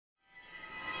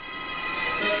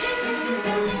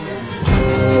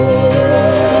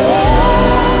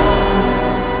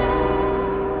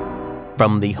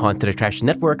From the Haunted Attraction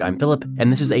Network, I'm Philip,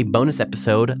 and this is a bonus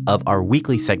episode of our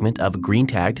weekly segment of Green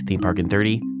Tagged Theme Park in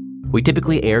 30. We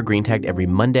typically air Green Tagged every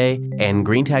Monday, and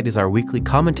Green Tagged is our weekly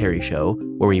commentary show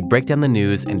where we break down the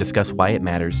news and discuss why it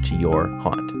matters to your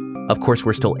haunt. Of course,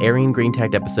 we're still airing Green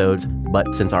Tagged episodes,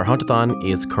 but since our Hauntathon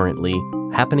is currently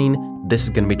happening, this is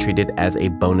going to be treated as a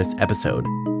bonus episode.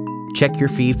 Check your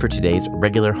feed for today's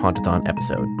regular Hauntathon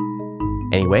episode.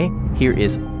 Anyway, here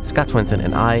is Scott Swenson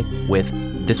and I with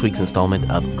this week's installment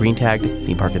of Green Tagged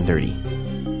Theme Park in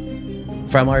 30.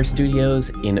 From our studios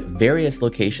in various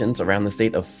locations around the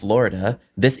state of Florida,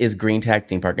 this is Green Tagged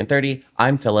Theme Park in 30.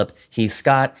 I'm Philip, he's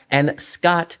Scott, and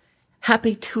Scott,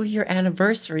 happy 2-year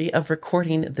anniversary of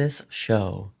recording this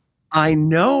show. I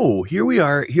know. Here we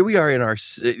are in our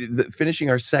finishing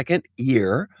our second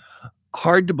year.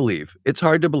 Hard to believe. It's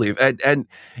hard to believe. And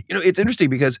you know, it's interesting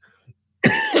because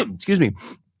excuse me,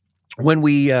 when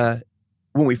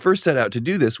we first set out to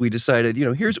do this, we decided, you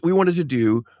know, we wanted to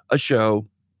do a show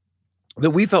that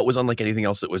we felt was unlike anything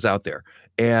else that was out there.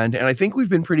 And I think we've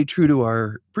been pretty true to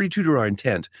our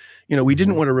intent. You know, we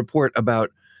didn't want to report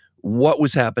about what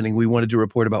was happening. We wanted to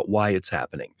report about why it's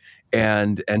happening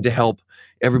and to help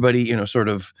everybody, you know, sort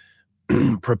of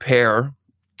prepare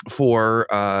for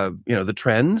you know, the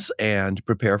trends and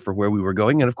prepare for where we were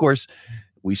going. And of course,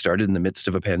 we started in the midst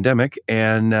of a pandemic.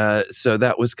 And so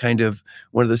that was kind of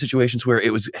one of those situations where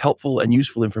it was helpful and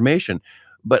useful information.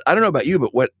 But I don't know about you,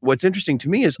 but what's interesting to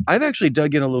me is I've actually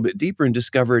dug in a little bit deeper and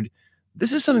discovered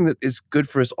this is something that is good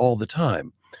for us all the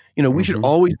time. You know, we should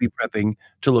always be prepping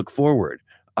to look forward.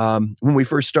 When we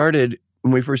first started,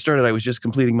 I was just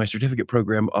completing my certificate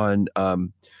program on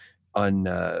my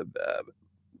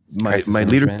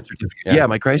leadership certificate. Yeah,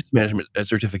 my crisis management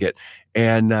certificate.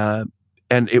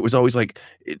 And it was always like,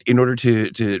 in order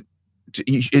to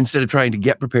instead of trying to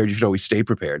get prepared, you should always stay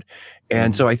prepared.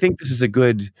 And so I think this is a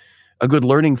good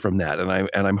learning from that.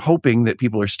 And I'm hoping that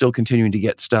people are still continuing to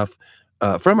get stuff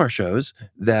from our shows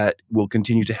that will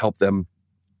continue to help them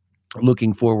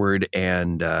looking forward.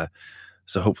 And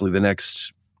so hopefully the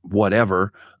next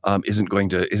whatever isn't going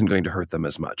to hurt them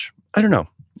as much. I don't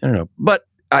know, but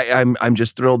I'm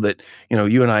just thrilled that, you know,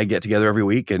 you and I get together every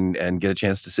week and get a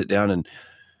chance to sit down and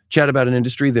chat about an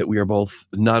industry that we are both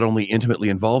not only intimately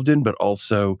involved in, but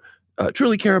also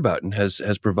truly care about, and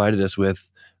has provided us with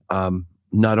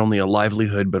not only a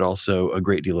livelihood, but also a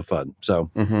great deal of fun. So,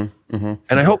 and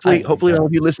I hopefully all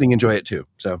of you listening enjoy it too.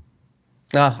 So,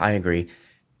 I agree.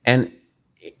 And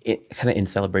it kind of in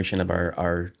celebration of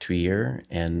our 2-year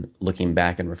and looking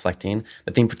back and reflecting,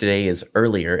 the theme for today is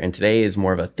earlier. And today is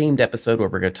more of a themed episode where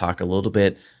we're going to talk a little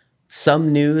bit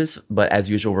some news, but as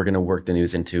usual, we're going to work the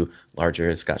news into larger,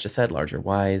 as Scott just said, larger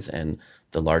whys and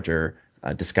the larger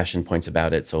discussion points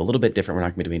about it. So a little bit different. We're not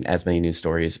going to be doing as many news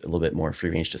stories, a little bit more free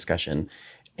range discussion.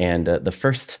 And the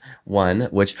first one,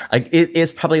 which it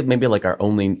is probably maybe like our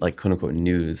only like quote unquote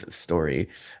news story,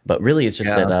 but really it's just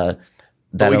that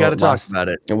we got to talk about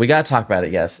it. We got to talk about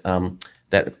it. Yes,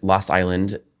 that Lost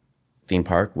Island theme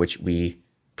park, which we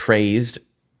praised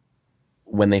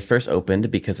when they first opened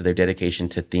because of their dedication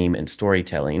to theme and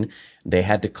storytelling. They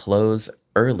had to close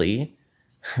early.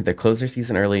 They closed their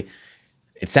season early.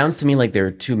 It sounds to me like there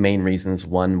are two main reasons.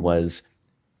 One was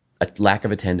a lack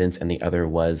of attendance, and the other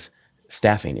was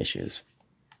staffing issues.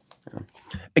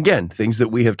 Again, things that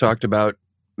we have talked about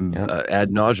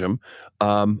ad nauseum.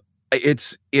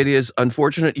 It is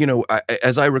unfortunate, you know,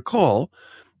 as I recall,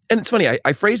 and it's funny,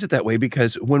 I phrase it that way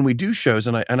because when we do shows,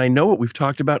 and I know what we've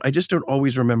talked about, I just don't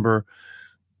always remember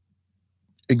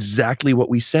exactly what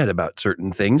we said about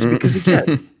certain things, because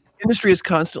again, industry is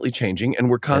constantly changing and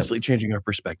we're constantly changing our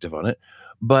perspective on it.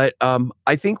 But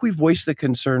I think we voiced the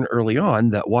concern early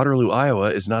on that Waterloo, Iowa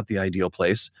is not the ideal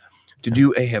place to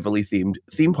do a heavily themed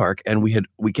theme park. And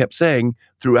we kept saying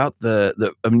throughout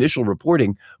the initial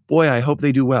reporting, boy, I hope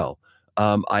they do well.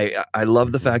 I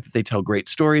love the fact that they tell great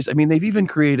stories. I mean, they've even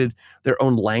created their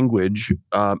own language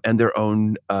and their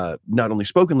own not only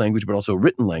spoken language, but also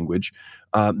written language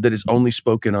that is only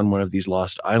spoken on one of these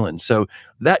lost islands. So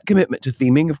that commitment to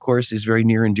theming, of course, is very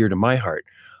near and dear to my heart.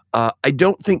 I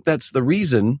don't think that's the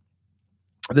reason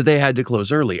that they had to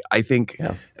close early. I think,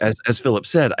 as Philip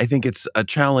said, I think it's a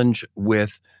challenge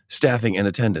with staffing and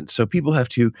attendance. So people have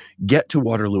to get to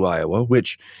Waterloo, Iowa,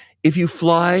 which if you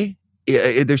fly,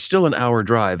 there's still an hour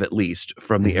drive at least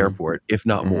from the airport, if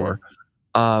not more.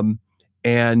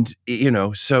 And, you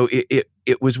know, so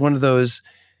it was one of those,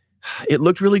 it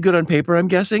looked really good on paper, I'm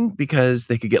guessing, because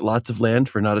they could get lots of land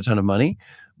for not a ton of money,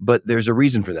 but there's a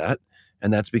reason for that.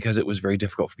 And that's because it was very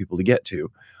difficult for people to get to.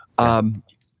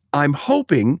 I'm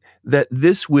hoping that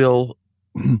this will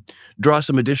draw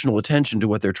some additional attention to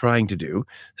what they're trying to do,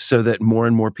 so that more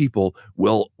and more people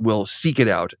will seek it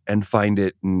out and find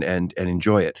it and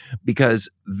enjoy it. Because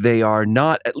they are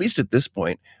not, at least at this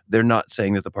point, they're not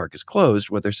saying that the park is closed.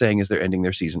 What they're saying is they're ending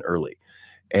their season early.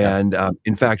 Yeah. And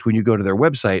in fact, when you go to their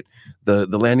website, the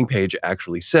landing page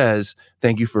actually says,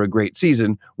 "Thank you for a great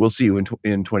season. We'll see you in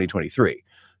 2023."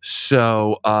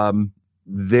 So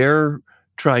they're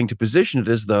trying to position it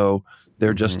as though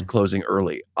they're just closing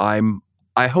early.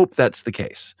 I hope that's the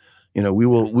case. We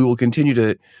will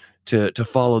continue to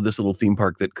follow this little theme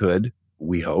park that could.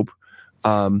 We hope.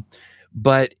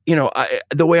 But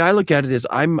the way I look at it is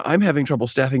I'm having trouble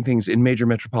staffing things in major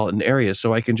metropolitan areas,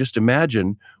 so I can just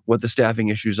imagine what the staffing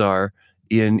issues are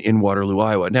in Waterloo,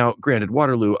 Iowa. Now, granted,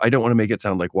 Waterloo, I don't want to make it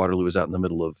sound like Waterloo is out in the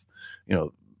middle of,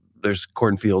 there's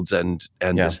cornfields and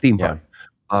this theme park.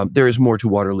 There is more to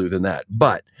Waterloo than that,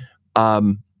 but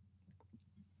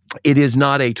it is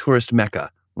not a tourist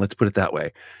mecca. Let's put it that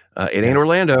way. It ain't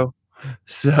Orlando,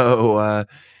 so.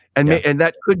 And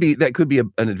that could be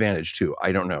an advantage too.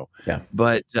 I don't know. Yeah.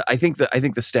 But I think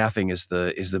the staffing is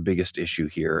the biggest issue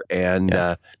here. And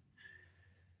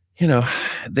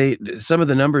some of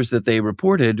the numbers that they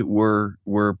reported were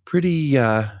pretty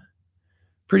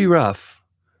rough.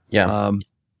 Yeah.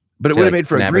 But it would have made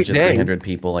for a great day. 300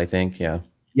 people, I think. Yeah.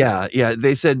 Yeah.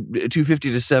 They said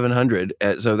 250 to 700.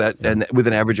 So that and with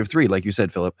an average of 3, like you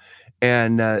said, Philip.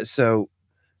 And so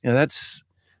that's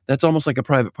almost like a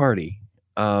private party.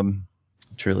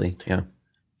 Truly, yeah.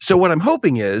 So what I'm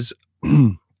hoping is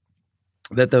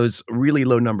that those really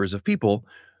low numbers of people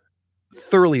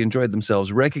thoroughly enjoyed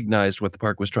themselves, recognized what the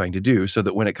park was trying to do, so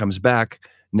that when it comes back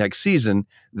next season,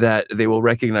 that they will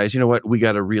recognize, we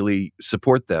got to really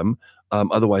support them.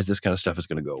 Otherwise, this kind of stuff is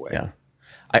going to go away. Yeah,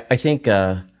 I think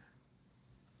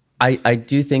I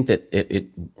do think that it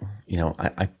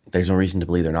there's no reason to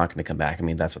believe they're not going to come back. I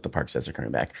mean, that's what the park says they're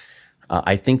coming back.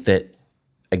 I think that.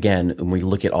 Again, when we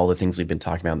look at all the things we've been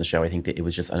talking about on the show, I think that it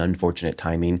was just an unfortunate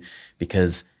timing,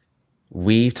 because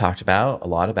we've talked a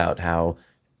lot about how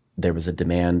there was a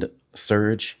demand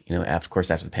surge, of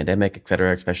course, after the pandemic, et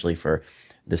cetera, especially for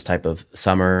this type of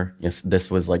summer.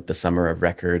 This was like the summer of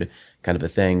record kind of a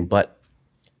thing. But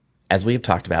as we've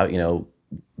talked about,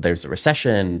 there's a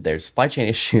recession, there's supply chain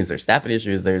issues, there's staffing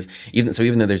issues,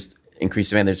 even though there's increased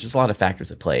demand, there's just a lot of factors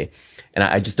at play. And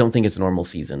I just don't think it's a normal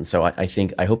season. So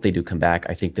I hope they do come back.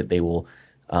 I think that they will,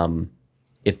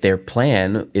 if their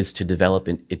plan is to develop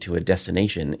it to a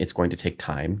destination, it's going to take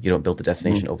time. You don't build a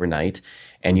destination overnight,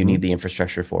 and you need the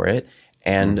infrastructure for it.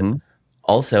 And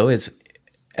also, as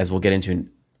we'll get into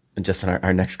just in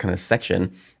our next kind of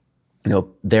section,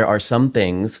 there are some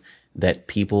things that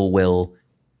people will,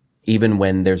 even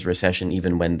when there's recession,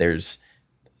 even when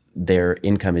their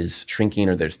income is shrinking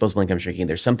or their disposable income is shrinking,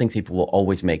 there's some things people will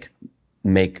always make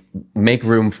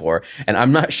room for. And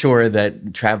I'm not sure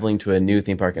that traveling to a new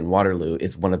theme park in Waterloo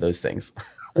is one of those things.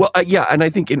 Well, and I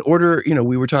think in order,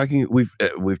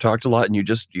 we've talked a lot, and you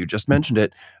just mentioned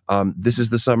it. This is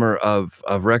the summer of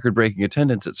record-breaking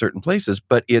attendance at certain places,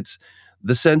 but it's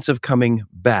the sense of coming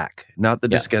back, not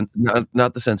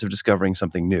the sense of discovering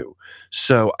something new.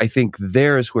 So I think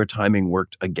there's where timing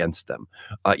worked against them.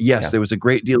 There was a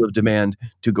great deal of demand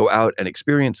to go out and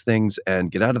experience things and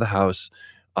get out of the house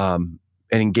and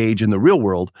engage in the real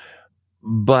world.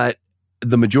 But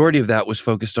the majority of that was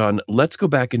focused on, let's go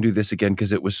back and do this again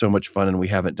because it was so much fun and we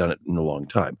haven't done it in a long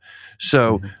time.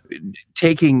 So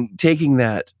taking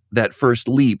that first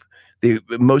leap,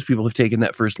 most people have taken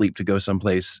that first leap to go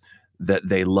someplace that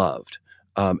they loved.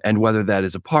 And whether that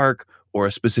is a park or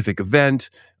a specific event,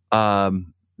 it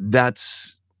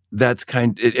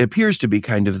appears to be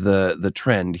kind of the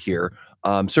trend here.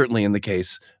 Certainly in the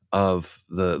case of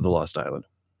the Lost Island.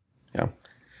 Yeah.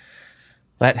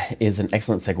 That is an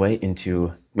excellent segue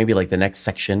into maybe like the next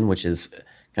section, which is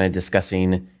kind of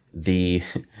discussing the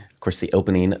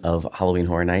opening of Halloween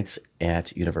Horror Nights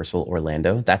at Universal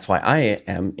Orlando. That's why I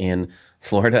am in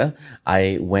Florida.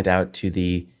 I went out to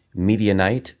the media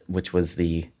night, which was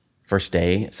the first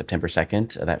day, September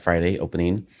 2nd, that Friday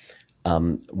opening,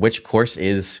 which of course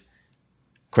is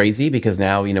crazy because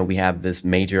now, we have this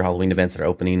major Halloween events that are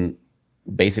opening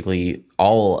basically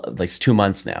all like 2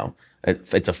 months now.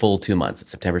 It's a full 2 months. It's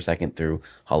September 2nd through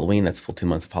Halloween. That's full 2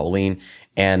 months of Halloween.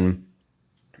 And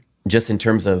just in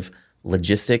terms of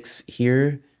logistics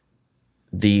here,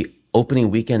 the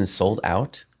opening weekend sold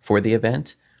out for the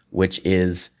event, which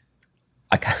is,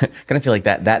 I kind of feel like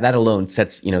that alone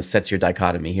sets your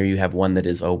dichotomy. Here you have one that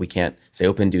is, we can't stay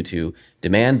open due to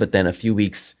demand, but then a few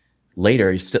weeks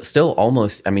later, still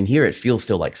almost, I mean, here it feels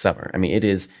still like summer. I mean, it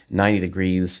is 90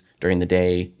 degrees during the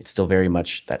day. It's still very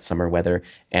much that summer weather.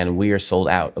 And we are sold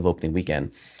out of opening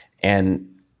weekend. And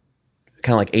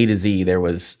kind of like A to Z, there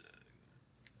was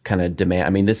kind of demand.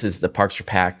 I mean, the parks are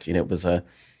packed. You know, it was a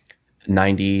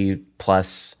 90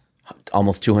 plus,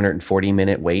 almost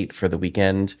 240-minute wait for the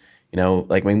weekend. You know,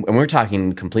 like when we're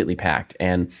talking completely packed,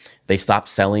 and they stopped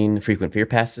selling frequent fear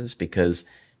passes because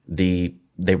they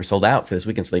were sold out for this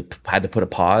weekend. So they had to put a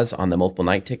pause on the multiple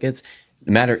night tickets.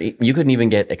 You couldn't even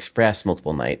get express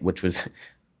multiple night, which was,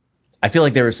 I feel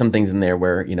like there were some things in there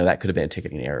where, you know, that could have been a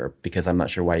ticketing error, because I'm not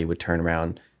sure why you would turn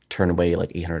away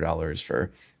like $800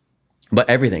 for, but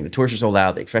everything, the tours are sold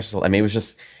out, the express is sold. I mean,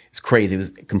 it's crazy. It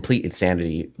was complete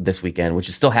insanity this weekend, which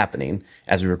is still happening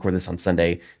as we record this on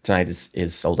Sunday. Tonight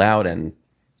is sold out, and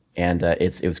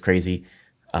it was crazy.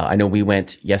 I know we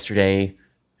went yesterday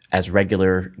as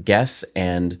regular guests,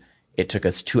 and it took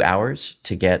us 2 hours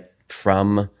to get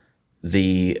from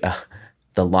the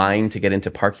line to get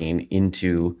into parking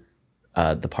into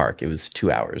the park. It was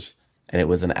 2 hours, and it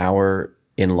was an hour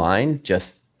in line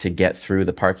just to get through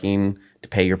the parking, to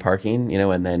pay your parking, you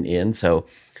know, and then in. So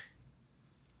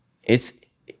it's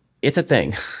a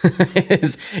thing.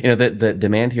 You know, the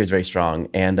demand here is very strong.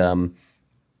 And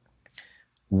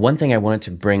one thing I wanted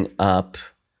to bring up,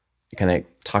 kind of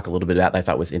talk a little bit about that I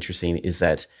thought was interesting, is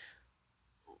that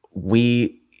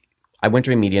I went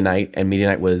during media night, and media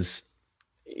night was,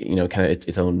 you know, kind of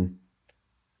its own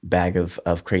bag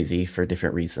of crazy for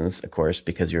different reasons, of course,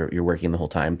 because you're working the whole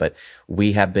time. But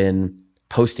we have been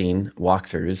posting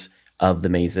walkthroughs of the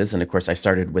mazes, and of course I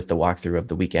started with the walkthrough of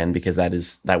the weekend because that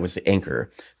was the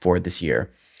anchor for this year.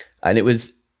 And it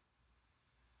was,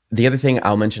 the other thing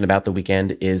I'll mention about the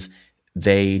weekend is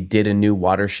they did a new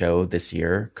water show this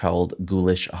year called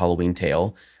Ghoulish Halloween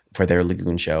Tale for their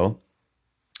Lagoon show,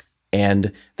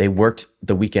 and they worked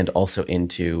the weekend also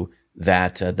into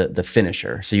that the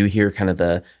finisher. So you hear kind of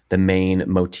the main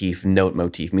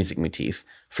music motif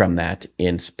from that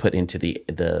put into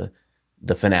the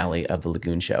finale of the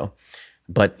Lagoon show.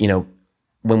 But, you know,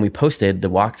 when we posted the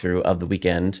walkthrough of the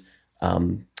weekend,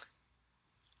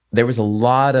 there was a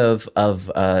lot of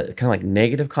kind of like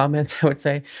negative comments, I would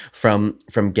say, from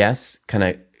guests, kind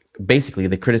of basically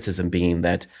the criticism being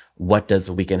that, what does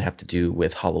the weekend have to do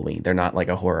with Halloween? They're not like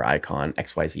a horror icon,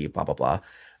 XYZ, blah, blah, blah.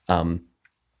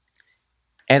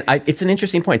 And it's an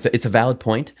interesting point. It's a valid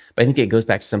point, but I think it goes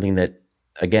back to something that,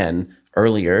 again,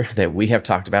 earlier that we have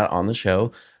talked about on the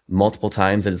show multiple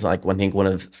times. That is like, one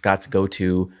of Scott's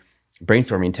go-to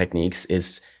brainstorming techniques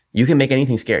is, you can make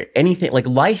anything scary. Anything, like,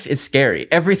 life is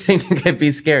scary. Everything can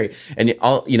be scary. And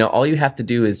all you have to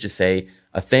do is just say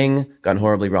a thing gone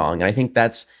horribly wrong. And I think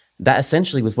that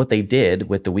essentially was what they did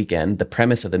with the weekend. The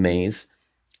premise of the maze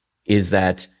is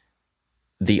that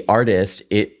the artist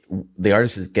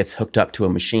gets hooked up to a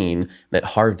machine that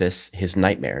harvests his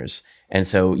nightmares. And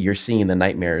so you're seeing the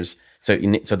nightmares. So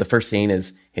the first scene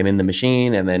is him in the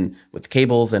machine, and then with the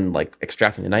cables and like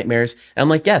extracting the nightmares. And I'm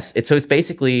like, yes, it's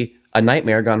basically a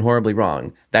nightmare gone horribly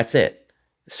wrong. That's it.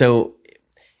 So,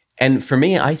 and for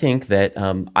me, I think that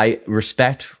I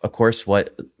respect, of course,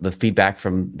 what the feedback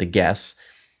from the guests.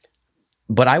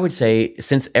 But I would say,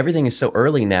 since everything is so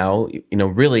early now, you know,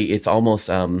 really, it's almost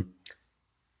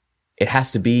it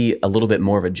has to be a little bit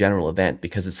more of a general event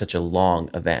because it's such a long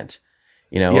event,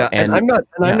 you know. Yeah, and I'm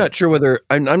not sure whether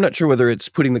it's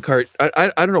putting the cart.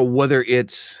 I don't know whether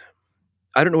it's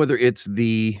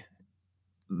the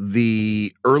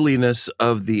earliness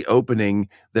of the opening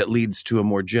that leads to a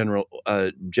more general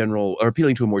or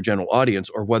appealing to a more general audience,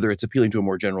 or whether it's appealing to a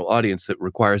more general audience that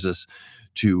requires us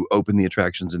to open the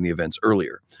attractions and the events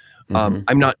earlier.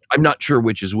 I'm not sure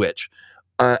which is which.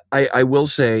 I will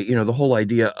say, you know, the whole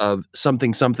idea of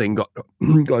something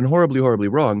gone horribly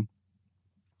wrong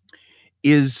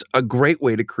is a great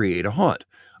way to create a haunt.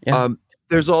 Yeah.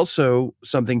 There's also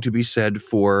something to be said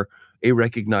for a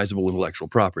recognizable intellectual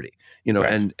property, you know.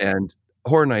 Correct. and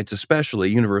Horror Nights, especially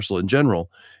Universal in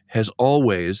general, has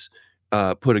always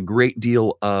put a great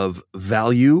deal of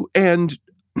value and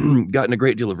gotten a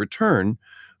great deal of return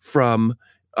from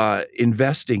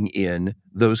investing in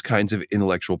those kinds of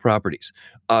intellectual properties.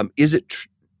 Is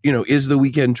the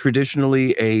weekend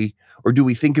traditionally or do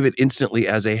we think of it instantly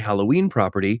as a Halloween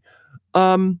property?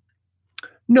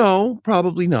 No,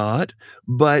 probably not.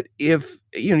 But if,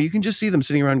 you know, you can just see them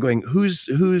sitting around going,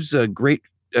 who's a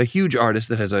huge artist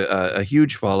that has a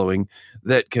huge following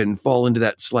that can fall into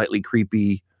that slightly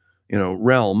creepy, you know,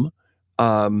 realm.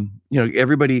 You know,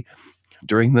 everybody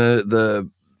during the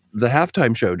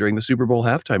halftime show, during the Super Bowl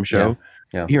halftime show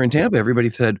here in Tampa, everybody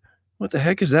said, what the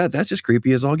heck is that? That's just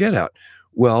creepy as all get out.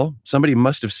 Well, somebody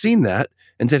must have seen that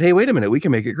and said, "Hey, wait a minute, we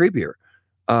can make it creepier,"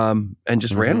 and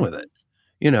just ran with it.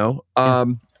 Yeah.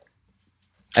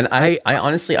 And I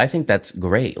honestly, I think that's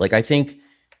great. Like,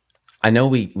 I know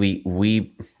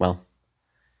well,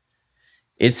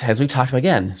 it's, as we talked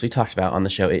about on the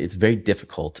show, it's very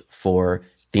difficult for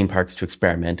theme parks to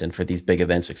experiment and for these big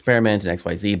events to experiment and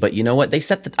XYZ. But you know what? They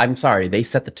set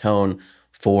the tone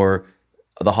for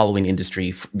the Halloween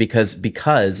industry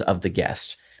because of the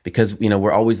guest. Because,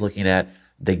 we're always looking at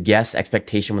the guest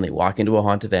expectation when they walk into a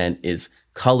haunt event is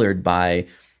colored by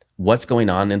what's going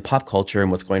on in pop culture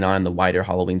and what's going on in the wider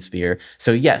Halloween sphere.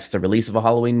 So yes, the release of a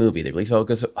Halloween movie, the release of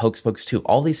Hocus Pocus 2,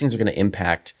 all these things are going to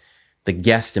impact the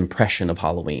guest impression of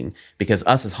Halloween, because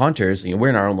us as haunters, we're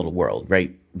in our own little world,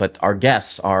 right? But our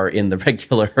guests are in the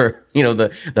regular, the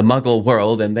Muggle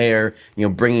world, and they're,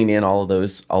 bringing in all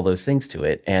those things to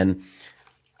it. And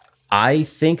I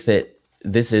think that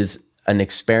this is an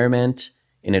experiment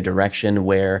in a direction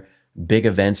where big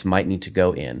events might need to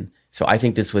go in. So I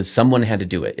think someone had to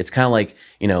do it. It's kind of like,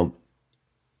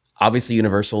 obviously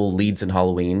Universal leads in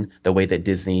Halloween the way that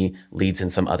Disney leads in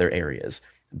some other areas,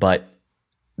 but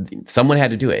someone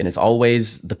had to do it. And it's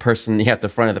always the person at the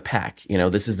front of the pack.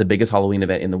 This is the biggest Halloween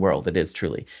event in the world. It is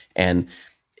truly. And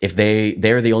if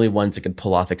they're the only ones that could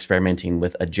pull off experimenting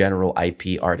with a general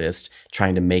IP artist,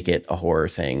 trying to make it a horror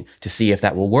thing to see if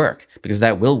that will work, because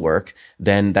that will work,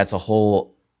 then that's a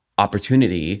whole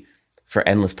opportunity for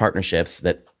endless partnerships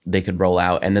that they could roll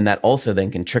out. And then that also then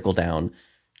can trickle down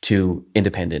to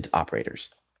independent operators.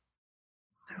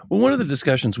 Well, one of the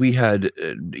discussions we had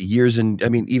years and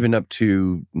even up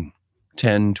to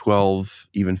 10, 12,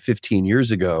 even 15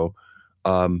 years ago,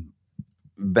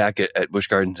 back at Busch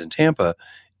Gardens in Tampa,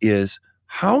 is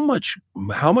how much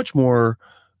more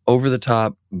over the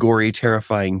top, gory,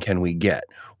 terrifying can we get?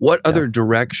 What other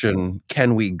direction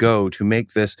can we go to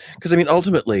make this? Because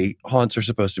ultimately, haunts are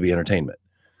supposed to be entertainment.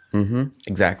 Mm-hmm.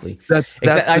 Exactly.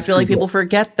 I feel like people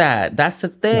forget that. That's the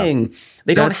thing. Yeah.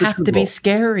 They don't have to be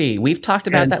scary. We've talked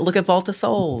about that. Look at Vault of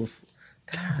Souls.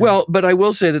 Well, but I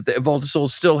will say that the Vault of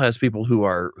Souls still has people who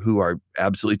are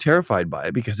absolutely terrified by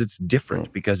it, because it's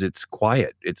different, because it's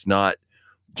quiet. It's not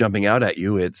jumping out at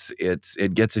you. It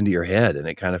gets into your head and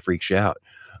it kind of freaks you out.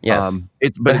 Yes.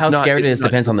 But how scary it is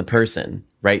depends on the person,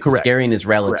 right? Correct. Scaring is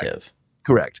relative.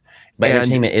 Correct. But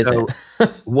entertainment isn't.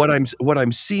 what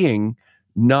I'm seeing,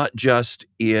 not just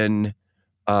in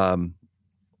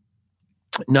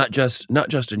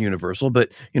Universal, but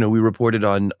we reported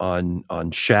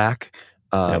on Shack,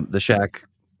 the Shack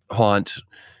haunt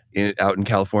out in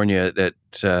California at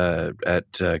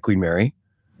Queen Mary,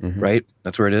 right?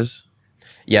 That's where it is.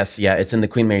 Yes, yeah, it's in the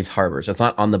Queen Mary's harbor, so it's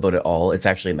not on the boat at all. It's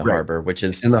actually in the harbor, which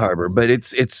is in the harbor, but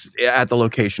it's at the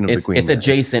location of the Queen Mary. It's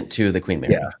adjacent to the Queen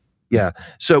Mary. Yeah.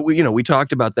 So we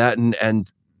talked about that,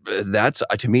 and that's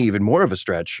to me even more of a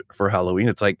stretch for Halloween.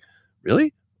 It's like,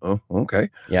 really? Oh,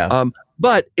 okay. Yeah.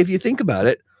 But if you think about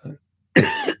it,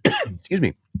 excuse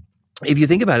me, if you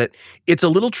think about it, it's a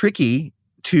little tricky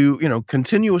to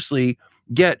continuously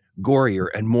get gorier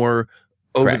and more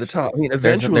over the top.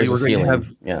 Eventually we're going to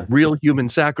have real human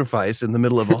sacrifice in the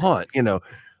middle of a haunt.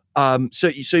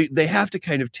 So they have to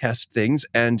kind of test things.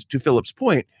 And to Philip's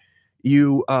point,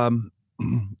 you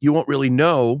won't really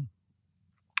know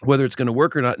whether it's going to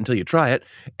work or not until you try it.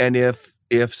 And if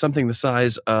something the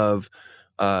size of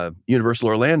Universal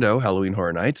Orlando Halloween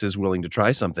Horror Nights is willing to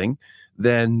try something,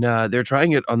 then they're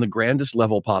trying it on the grandest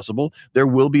level possible. There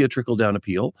will be a trickle-down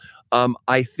appeal.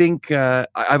 I think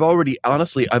I've already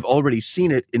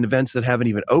seen it in events that haven't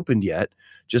even opened yet,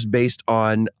 just based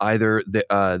on either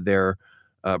their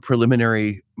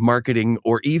preliminary marketing,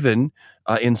 or even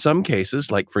in some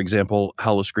cases, like for example,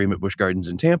 Howl-O-Scream at Busch Gardens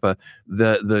in Tampa,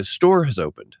 the store has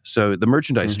opened. So the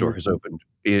merchandise store has opened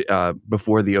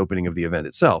before the opening of the event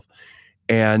itself.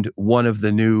 And one of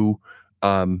the new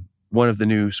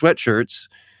sweatshirts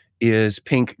is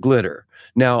pink glitter.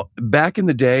 Now, back in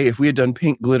the day, if we had done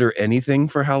pink glitter anything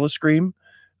for Howl-O-Scream,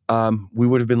 we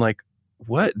would have been like,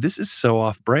 what? This is so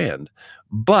off-brand.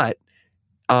 But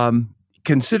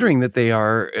considering that they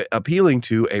are appealing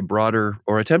to a broader,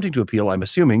 or attempting to appeal, I'm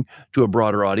assuming, to a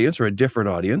broader audience or a different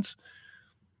audience,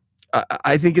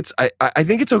 I think it's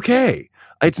okay.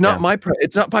 It's not my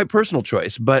personal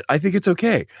choice, but I think it's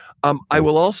okay. I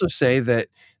will also say that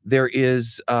there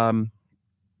is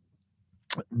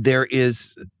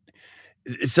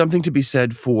something to be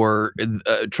said for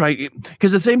trying,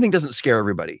 because the same thing doesn't scare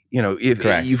everybody.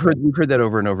 If you've heard that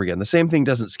over and over again, the same thing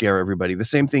doesn't scare everybody. The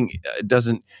same thing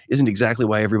isn't exactly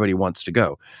why everybody wants to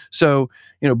go. So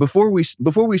before we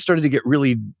started to get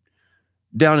really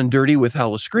down and dirty with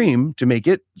Howl-O-Scream to make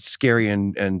it scary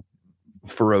and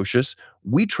ferocious,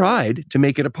 we tried to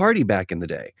make it a party back in the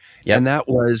day. Yep. And that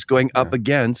was going up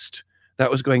against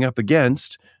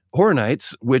Horror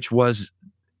Nights, which was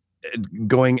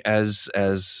going as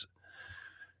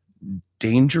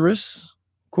dangerous,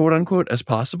 quote unquote, as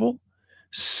possible.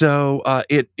 So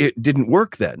it didn't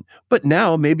work then, but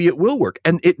now maybe it will work.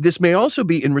 And this may also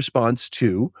be in response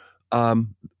to,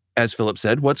 as Philip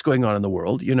said, what's going on in the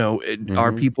world.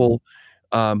 Are people,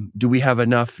 do we have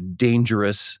enough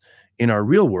dangerous in our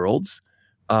real worlds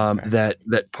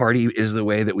that party is the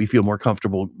way that we feel more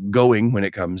comfortable going when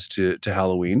it comes to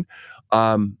Halloween?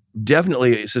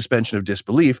 Definitely a suspension of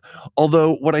disbelief.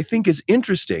 Although what I think is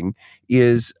interesting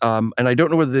is, and I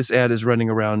don't know whether this ad is running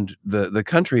around the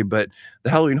country, but the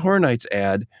Halloween Horror Nights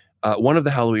ad, one of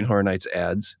the Halloween Horror Nights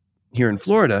ads here in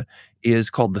Florida is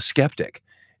called The Skeptic.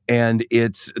 And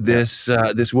it's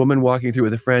this woman walking through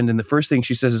with a friend, and the first thing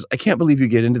she says is, "I can't believe you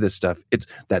get into this stuff.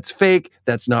 That's fake.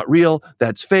 That's not real.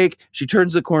 That's fake." She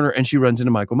turns the corner and she runs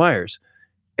into Michael Myers.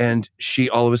 And she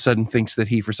all of a sudden thinks that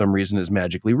he, for some reason, is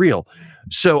magically real.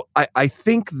 So I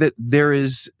think that there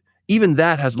is, even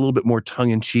that has a little bit more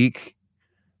tongue-in-cheek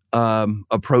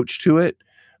approach to it.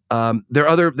 Their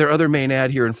other main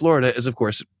ad here in Florida is, of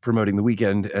course, promoting the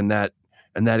weekend and that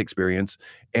experience,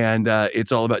 and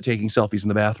it's all about taking selfies in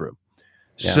the bathroom.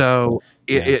 Yeah. So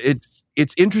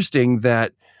it's interesting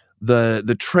that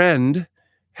the trend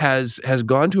has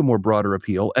gone to a more broader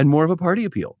appeal and more of a party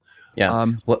appeal. Yeah.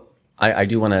 I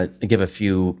do want to give a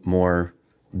few more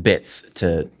bits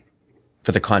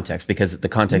for the context, because the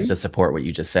context does support what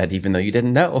you just said, even though you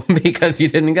didn't know because you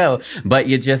didn't go, but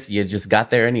you just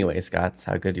got there anyway, Scott. That's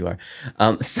how good you are.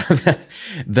 So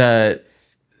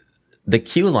the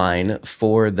queue line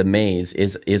for the maze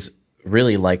is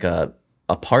really like a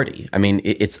party. I mean,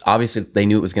 it's obviously they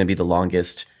knew it was going to be the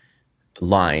longest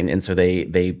line, and so the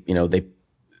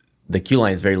queue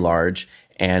line is very large,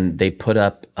 and they put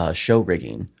up show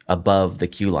rigging above the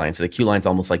queue line. So the queue line's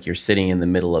almost like you're sitting in the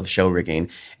middle of show rigging,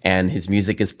 and his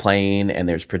music is playing, and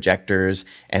there's projectors,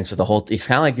 and so it's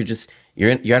kind of like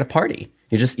you're at a party.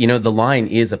 You're just, the line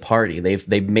is a party.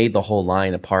 They've made the whole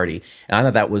line a party, and I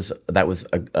thought that was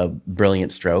a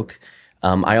brilliant stroke.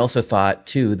 I also thought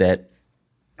too that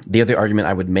the other argument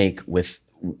I would make with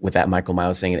that Michael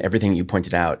Myers thing and everything you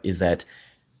pointed out is that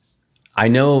I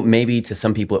know maybe to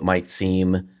some people it might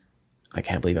seem, I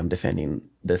can't believe I'm defending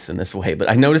this in this way, but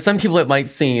I know to some people it might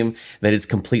seem that it's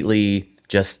completely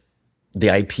just the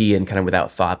IP and kind of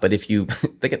without thought. But if you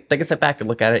take a step back and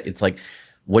look at it, it's like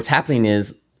what's happening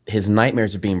is his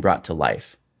nightmares are being brought to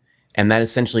life. And that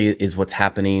essentially is what's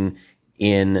happening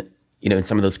in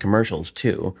some of those commercials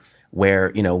too,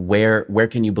 where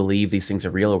can you believe these things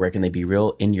are real, or where can they be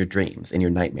real? In your dreams, in your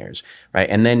nightmares, right?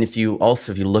 And then if you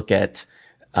look at,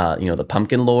 the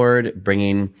Pumpkin Lord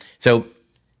bringing, so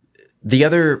the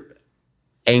other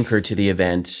anchor to the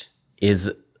event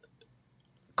is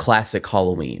classic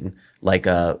Halloween, like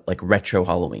retro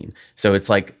Halloween. So it's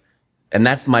like, and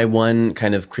that's my one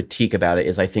kind of critique about it,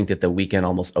 is I think that the weekend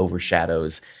almost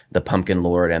overshadows the Pumpkin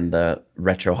Lord and the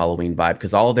retro Halloween vibe,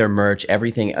 because all of their merch,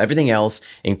 everything else,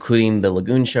 including the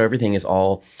Lagoon show, everything is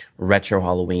all retro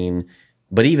Halloween.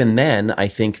 But even then, I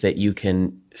think that you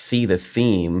can see the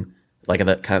theme, like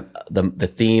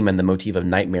the theme and the motif of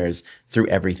nightmares through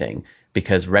everything.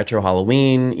 Because retro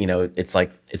Halloween, it's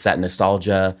that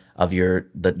nostalgia of your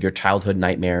childhood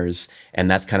nightmares,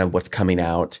 and that's kind of what's coming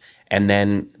out. And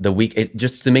then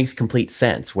it makes complete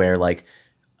sense, where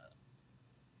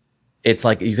it's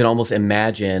like you can almost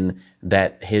imagine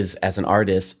that as an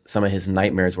artist, some of his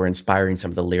nightmares were inspiring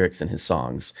some of the lyrics in his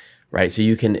songs, right? So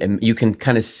you can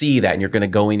kind of see that, and you're going to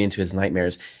going into his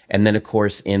nightmares. And then of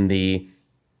course in the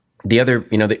other,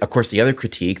 the other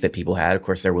critique that people had, of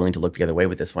course, they're willing to look the other way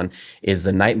with this one, is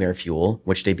the Nightmare Fuel,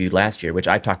 which debuted last year, which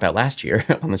I talked about last year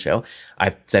on the show.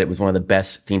 I said it was one of the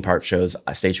best theme park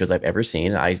stage shows I've ever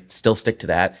seen. I still stick to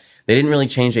that. They didn't really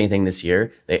change anything this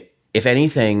year. If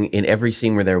anything, in every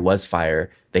scene where there was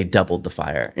fire, they doubled the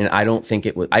fire. And I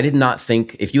did not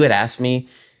think, if you had asked me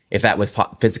if that was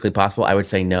physically possible, I would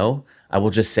say no. I will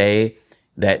just say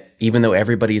that even though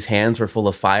everybody's hands were full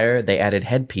of fire, they added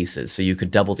headpieces so you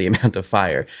could double the amount of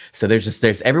fire. So there's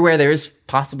everywhere there is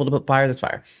possible to put fire, there's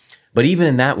fire. But even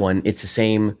in that one, it's the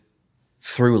same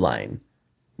through line.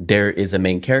 There is a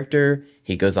main character,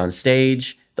 he goes on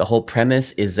stage. The whole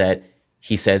premise is that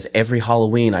he says, every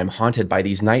Halloween, I'm haunted by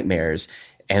these nightmares,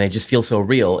 and they just feel so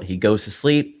real. He goes to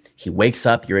sleep, he wakes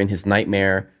up, you're in his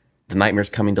nightmare, the nightmare's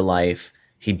coming to life.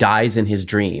 He dies in his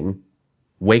dream,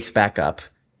 wakes back up,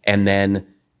 and then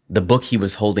the book he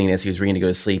was holding as he was reading to go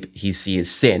to sleep, he sees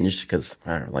singed because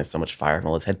I don't know, like so much fire from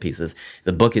all his headpieces.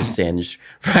 The book is singed,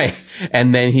 right?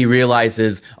 And then he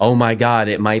realizes, oh my God,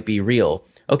 it might be real.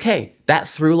 Okay, that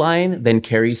through line then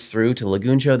carries through to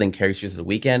Lagoon Show, then carries through to the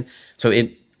weekend. So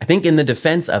I think in the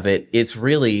defense of it, it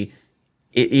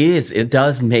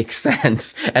does make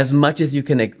sense as much as you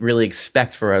can really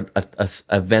expect for a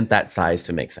event that size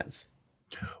to make sense.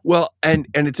 Well, and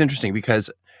it's interesting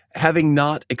because having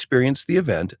not experienced the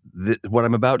event, what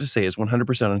I'm about to say is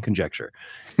 100% on conjecture.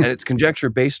 And it's conjecture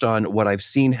based on what I've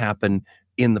seen happen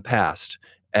in the past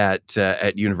at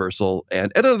Universal and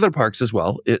at other parks as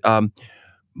well.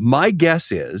 My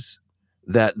guess is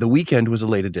that the weekend was a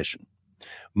late edition.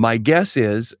 My guess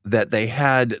is that they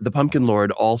had the Pumpkin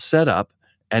Lord all set up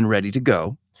and ready to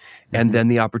go. And then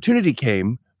the opportunity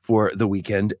came for the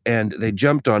weekend and they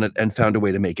jumped on it and found a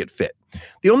way to make it fit.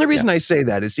 The only reason I say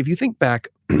that is if you think back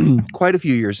quite a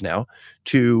few years now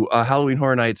to Halloween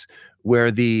Horror Nights,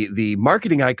 where the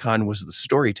marketing icon was the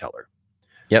storyteller.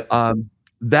 Yep.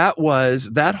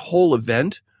 That whole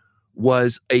event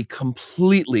was a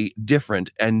completely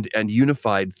different and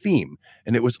unified theme.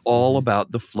 And it was all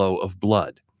about the flow of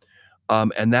blood.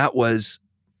 And that was,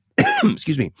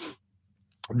 excuse me,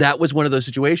 that was one of those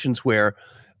situations where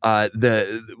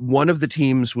one of the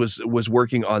teams was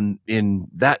working in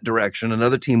that direction.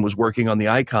 Another team was working on the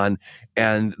icon,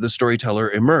 and the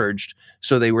storyteller emerged.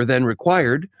 So they were then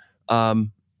required, and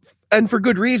for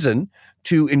good reason,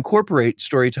 to incorporate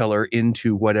storyteller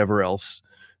into whatever else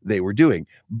they were doing.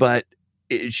 But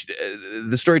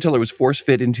the storyteller was force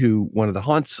fit into one of the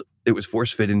haunts. It was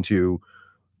force fit into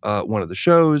one of the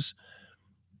shows.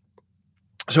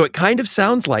 So it kind of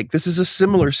sounds like this is a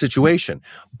similar situation,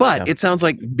 but it sounds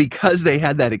like because they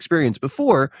had that experience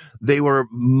before, they were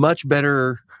much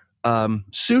better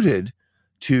suited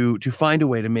to find a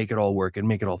way to make it all work and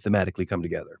make it all thematically come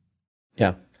together.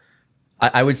 Yeah.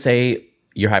 I would say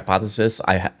your hypothesis,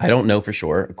 I don't know for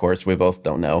sure. Of course, we both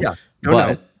don't know. Yeah,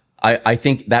 but I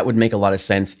think that would make a lot of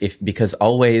sense because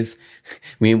always,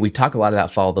 we talk a lot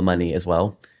about follow the money as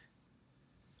well.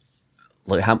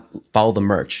 Like follow the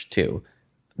merch too.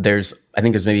 I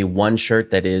think there's maybe one shirt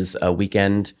that is a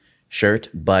weekend shirt,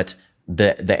 but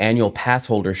the annual pass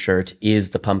holder shirt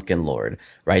is the Pumpkin Lord,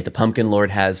 right? The Pumpkin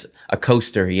Lord has a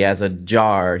coaster, he has a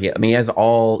jar, he has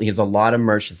a lot of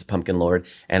merch that's the Pumpkin Lord,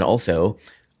 and also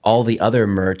all the other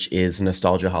merch is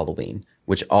Nostalgia Halloween,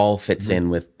 which all fits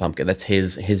in with Pumpkin. That's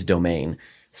his domain.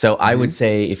 So I would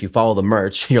say if you follow the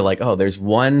merch, you're like, oh, there's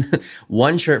one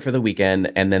shirt for the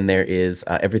weekend, and then there is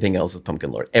everything else is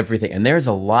Pumpkin Lord. Everything. And there's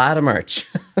a lot of merch.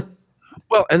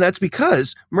 Well, and that's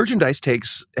because merchandise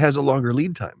has a longer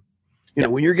lead time. You know,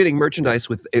 when you're getting merchandise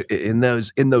in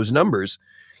those numbers,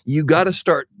 you got to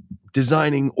start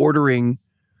designing, ordering,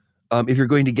 if you're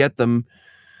going to get them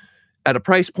at a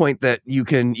price point that you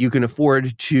can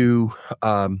afford to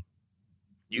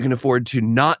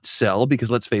not sell,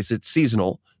 because let's face it, it's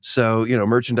seasonal. So,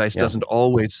 merchandise doesn't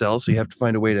always sell. So you have to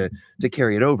find a way to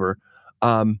carry it over.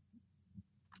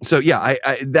 So yeah,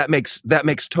 that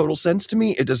makes total sense to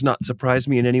me. It does not surprise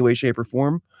me in any way, shape, or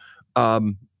form.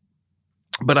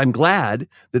 But I'm glad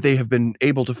that they have been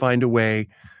able to find a way,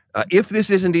 if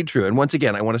this is indeed true. And once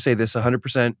again, I want to say this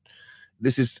 100%.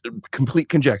 This is complete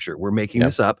conjecture. We're making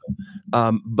this up.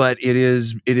 But it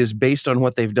is based on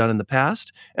what they've done in the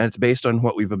past, and it's based on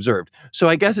what we've observed. So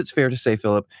I guess it's fair to say,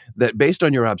 Philip, that based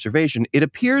on your observation, it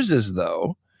appears as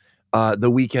though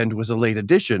the weekend was a late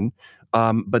addition,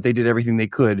 but they did everything they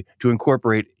could to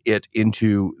incorporate it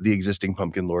into the existing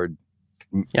Pumpkin Lord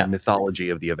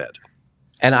mythology of the event.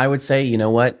 And I would say, you know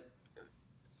what?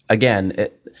 Again,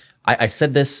 I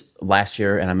said this last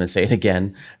year, and I'm going to say it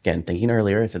again. Again, thinking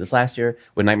earlier, I said this last year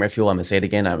with Nightmare Fuel. I'm going to say it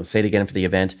again. I'm going to say it again for the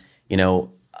event.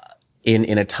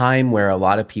 In a time where a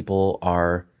lot of people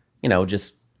are,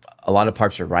 just a lot of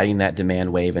parks are riding that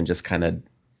demand wave and just kind of,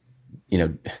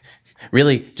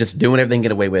 really just doing everything to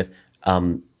get away with.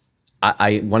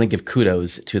 I want to give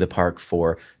kudos to the park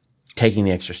for taking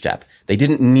the extra step. They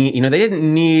didn't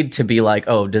need to be like,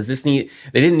 oh, they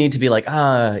didn't need to be like,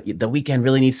 the weekend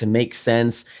really needs to make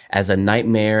sense as a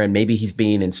nightmare, and maybe he's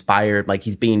being inspired, like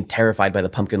he's being terrified by the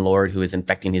Pumpkin Lord who is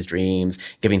infecting his dreams,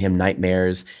 giving him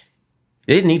nightmares.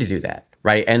 They didn't need to do that,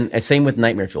 right? And same with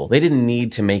Nightmare Fuel. They didn't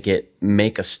need to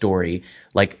make a story.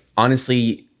 Like,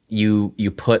 honestly, you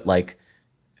put like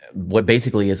what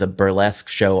basically is a burlesque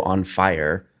show on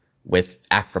fire with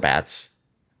acrobats.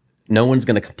 No one's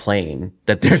going to complain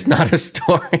that there's not a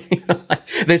story.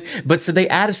 But so they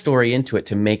add a story into it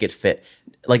to make it fit.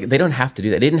 Like, they don't have to do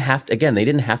that. They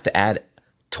didn't have to add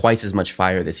twice as much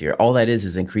fire this year. All that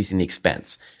is increasing the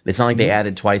expense. It's not like they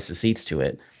added twice the seats to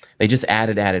it. They just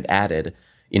added,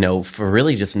 for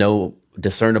really just no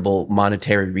discernible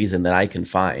monetary reason that I can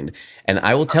find. And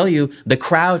I will tell you, the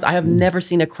crowds, I have never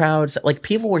seen a crowd, like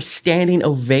people were standing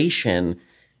ovation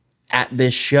at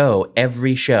this show,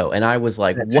 every show. And I was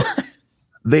like, what?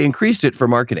 They increased it for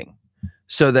marketing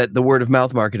so that the word of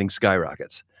mouth marketing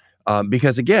skyrockets.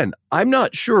 Because again, I'm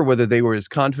not sure whether they were as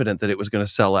confident that it was going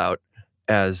to sell out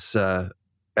as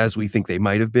we think they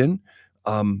might have been.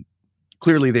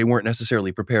 Clearly, they weren't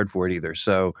necessarily prepared for it either.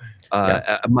 So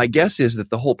my guess is that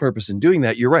the whole purpose in doing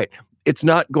that, you're right, it's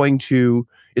going to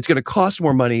cost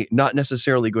more money, not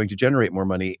necessarily going to generate more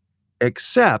money,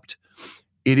 except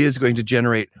it is going to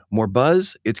generate more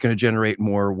buzz. It's going to generate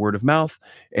more word of mouth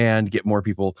and get more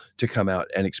people to come out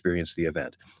and experience the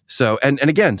event. So, and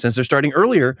again, since they're starting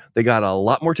earlier, they got a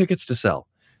lot more tickets to sell.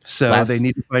 So they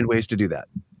need to find ways to do that.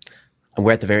 And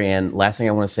we're at the very end. Last thing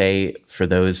I want to say for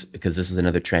those, because this is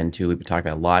another trend too, we've been talking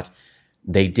about a lot.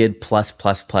 They did plus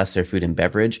their food and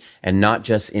beverage, and not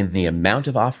just in the amount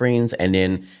of offerings and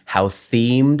in how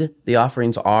themed the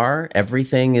offerings are.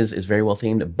 Everything is very well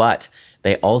themed, but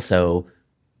they also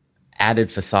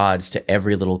added facades to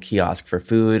every little kiosk for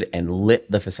food and lit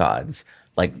the facades,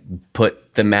 like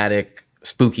put thematic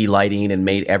spooky lighting and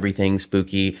made everything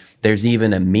spooky. There's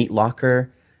even a meat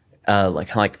locker,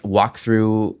 like walk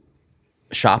through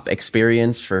shop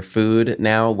experience for food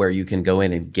now, where you can go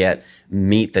in and get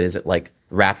meat that is like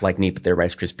wrapped like meat, but they're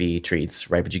Rice Krispie treats,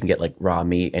 right? But you can get like raw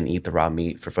meat and eat the raw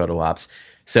meat for photo ops.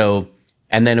 So,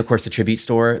 and then of course the tribute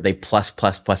store, they plus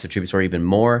the tribute store even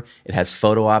more. It has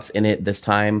photo ops in it this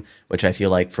time, which I feel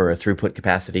like for a throughput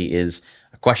capacity is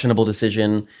a questionable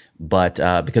decision. But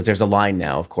because there's a line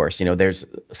now, of course, there's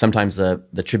sometimes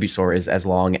the tribute store is as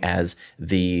long as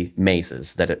the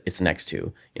mazes that it's next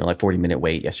to, like 40-minute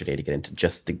wait yesterday to get into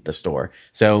just the store.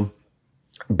 So,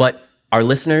 but our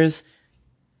listeners,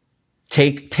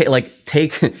 take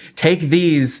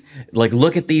these, like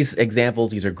look at these examples.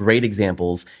 These are great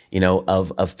examples,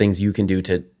 of things you can do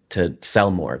to sell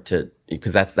more,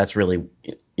 because that's really,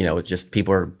 just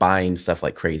people are buying stuff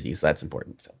like crazy. So that's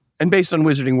important. So. And based on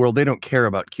Wizarding World, they don't care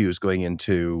about queues going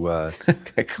into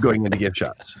gift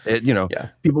shops.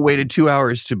 People waited 2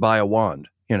 hours to buy a wand.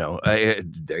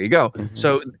 There you go. Mm-hmm.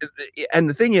 So, and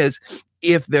the thing is,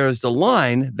 if there's a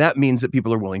line, that means that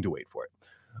people are willing to wait for it.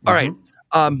 All right.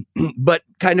 But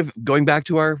kind of going back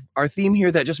to our theme here,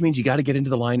 that just means you got to get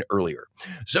into the line earlier.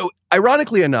 So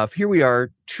ironically enough, here we are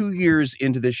 2 years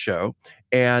into this show,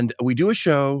 and we do a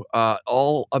show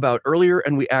all about earlier,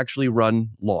 and we actually run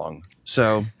long.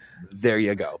 So there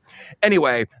you go.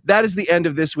 Anyway, that is the end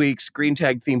of this week's Green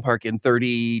Tag Theme Park in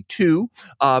 32.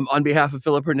 On behalf of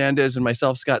Philip Hernandez and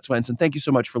myself, Scott Swenson, thank you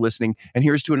so much for listening. And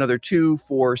here's to another 2,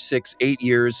 4, 6, 8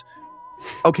 years.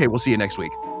 Okay, we'll see you next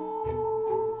week.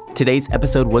 Today's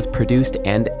episode was produced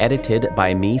and edited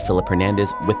by me, Philip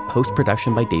Hernandez, with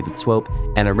post-production by David Swope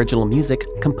and original music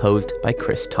composed by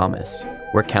Chris Thomas.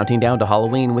 We're counting down to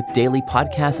Halloween with daily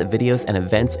podcasts, videos, and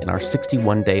events in our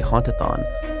 61-day Hauntathon.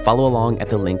 Follow along at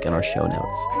the link in our show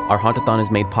notes. Our Hauntathon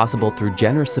is made possible through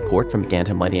generous support from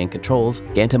Gantom Lighting and Controls.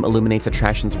 Gantom illuminates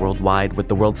attractions worldwide with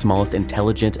the world's smallest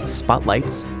intelligent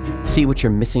spotlights. See what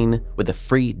you're missing with a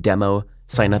free demo.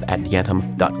 Sign up at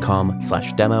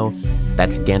gantom.com/demo.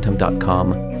 That's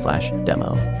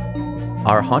gantom.com/demo.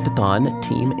 Our Hauntathon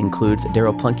team includes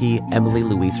Daryl Plunkey, Emily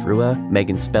Louise Rua,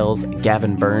 Megan Spells,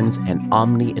 Gavin Burns, and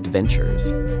Omni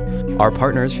Adventures. Our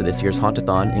partners for this year's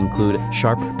Hauntathon include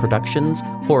Sharp Productions,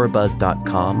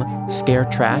 HorrorBuzz.com,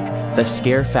 ScareTrack,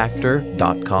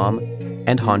 TheScareFactor.com,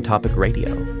 and Hauntopic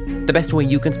Radio. The best way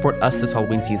you can support us this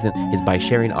Halloween season is by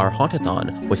sharing our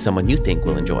Hauntathon with someone you think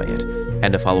will enjoy it.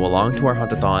 And to follow along to our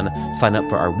Hauntathon, sign up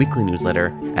for our weekly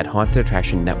newsletter at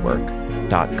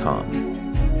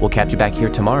HauntedAttractionNetwork.com. We'll catch you back here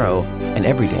tomorrow and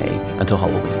every day until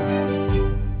Halloween.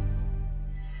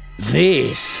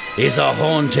 This is a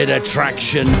Haunted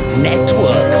Attraction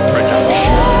Network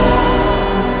production.